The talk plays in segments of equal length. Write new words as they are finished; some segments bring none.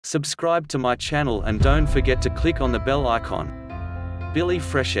Subscribe to my channel and don't forget to click on the bell icon. Billie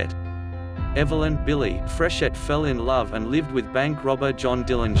Frechette. Evelyn Billie Frechette fell in love and lived with bank robber John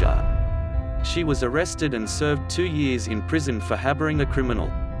Dillinger. She was arrested and served 2 years in prison for harboring a criminal.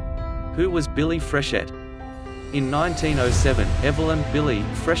 Who was Billie Frechette? In 1907, Evelyn Billie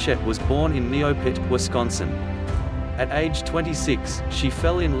Frechette was born in Neopet, Wisconsin. At age 26, she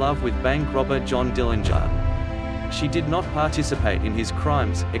fell in love with bank robber John Dillinger. She did not participate in his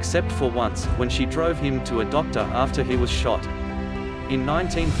crimes, except for once, when she drove him to a doctor after he was shot. In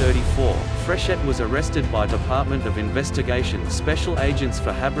 1934, Frechette was arrested by Department of Investigation special agents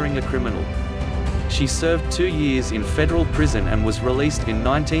for harboring a criminal. She served 2 years in federal prison and was released in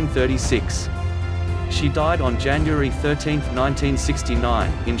 1936. She died on January 13,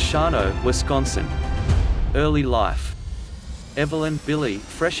 1969, in Shawano, Wisconsin. Early life. Evelyn Billie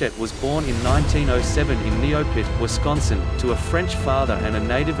Frechette was born in 1907 in Neopet, Wisconsin, to a French father and a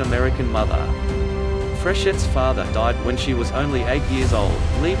Native American mother. Frechette's father died when she was only 8 years old,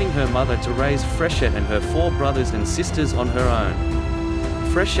 leaving her mother to raise Frechette and her 4 brothers and sisters on her own.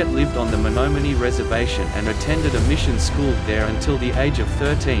 Frechette lived on the Menominee Reservation and attended a mission school there until the age of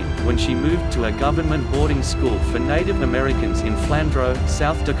 13, when she moved to a government boarding school for Native Americans in Flandreau,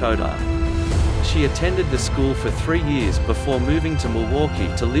 South Dakota. She attended the school for 3 years before moving to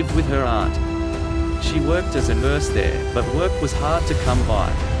Milwaukee to live with her aunt. She worked as a nurse there, but work was hard to come by.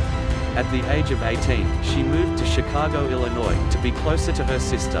 At the age of 18, she moved to Chicago, Illinois, to be closer to her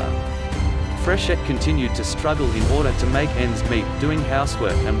sister. Frechette continued to struggle in order to make ends meet, doing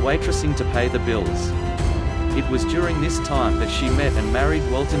housework and waitressing to pay the bills. It was during this time that she met and married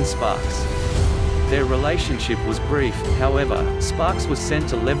Welton Sparks. Their relationship was brief, however. Sparks was sent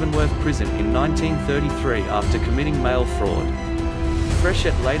to Leavenworth Prison in 1933 after committing mail fraud.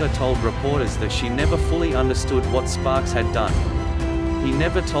 Frechette later told reporters that she never fully understood what Sparks had done. "He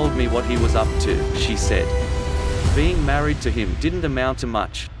never told me what he was up to," she said. "Being married to him didn't amount to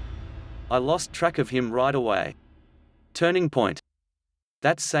much. I lost track of him right away." Turning point.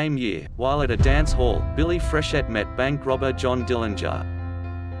 That same year, while at a dance hall, Billie Frechette met bank robber John Dillinger.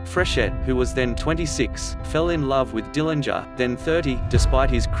 Frechette, who was then 26, fell in love with Dillinger, then 30,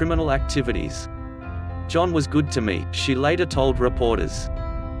 despite his criminal activities. "John was good to me," she later told reporters.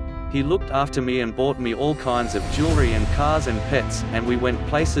 "He looked after me and bought me all kinds of jewelry and cars and pets, and we went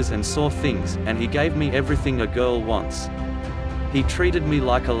places and saw things, and he gave me everything a girl wants. He treated me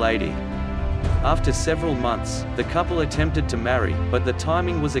like a lady." After several months, the couple attempted to marry, but the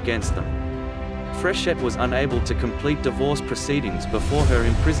timing was against them. Frechette was unable to complete divorce proceedings before her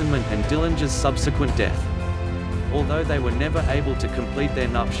imprisonment and Dillinger's subsequent death. Although they were never able to complete their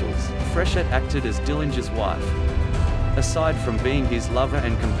nuptials, Frechette acted as Dillinger's wife. Aside from being his lover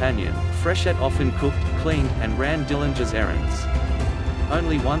and companion, Frechette often cooked, cleaned, and ran Dillinger's errands.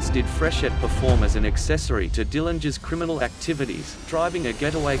 Only once did Frechette perform as an accessory to Dillinger's criminal activities, driving a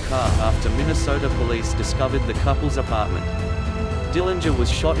getaway car after Minnesota police discovered the couple's apartment. Dillinger was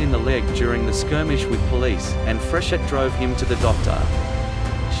shot in the leg during the skirmish with police, and Frechette drove him to the doctor.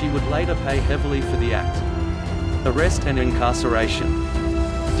 She would later pay heavily for the act. Arrest and incarceration.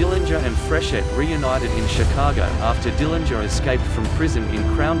 Dillinger and Frechette reunited in Chicago after Dillinger escaped from prison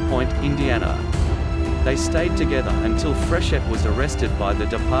in Crown Point, Indiana. They stayed together until Frechette was arrested by the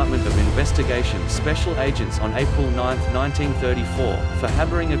Department of Investigation special agents on April 9, 1934, for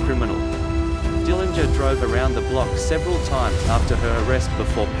harboring a criminal. Dillinger drove around the block several times after her arrest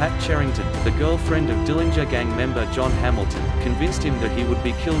before Pat Cherrington, the girlfriend of Dillinger gang member John Hamilton, convinced him that he would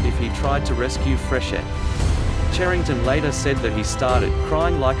be killed if he tried to rescue Frechette. Cherrington later said that he started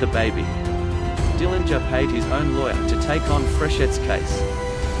crying like a baby. Dillinger paid his own lawyer to take on Frechette's case.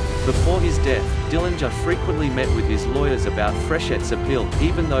 Before his death, Dillinger frequently met with his lawyers about Frechette's appeal,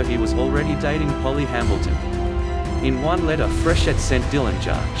 even though he was already dating Polly Hamilton. In one letter Frechette sent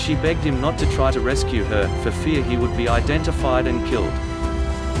Dillinger, she begged him not to try to rescue her, for fear he would be identified and killed.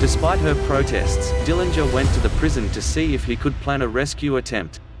 Despite her protests, Dillinger went to the prison to see if he could plan a rescue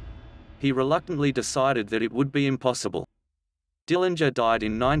attempt. He reluctantly decided that it would be impossible. Dillinger died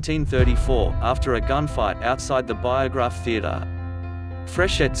in 1934, after a gunfight outside the Biograph Theatre.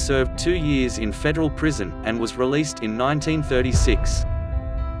 Frechette served 2 years in federal prison, and was released in 1936.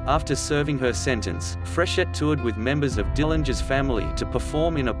 After serving her sentence, Frechette toured with members of Dillinger's family to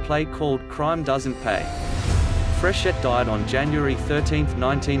perform in a play called Crime Doesn't Pay. Frechette died on January 13,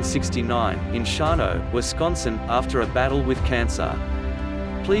 1969, in Shawano, Wisconsin, after a battle with cancer.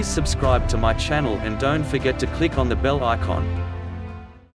 Please subscribe to my channel and don't forget to click on the bell icon.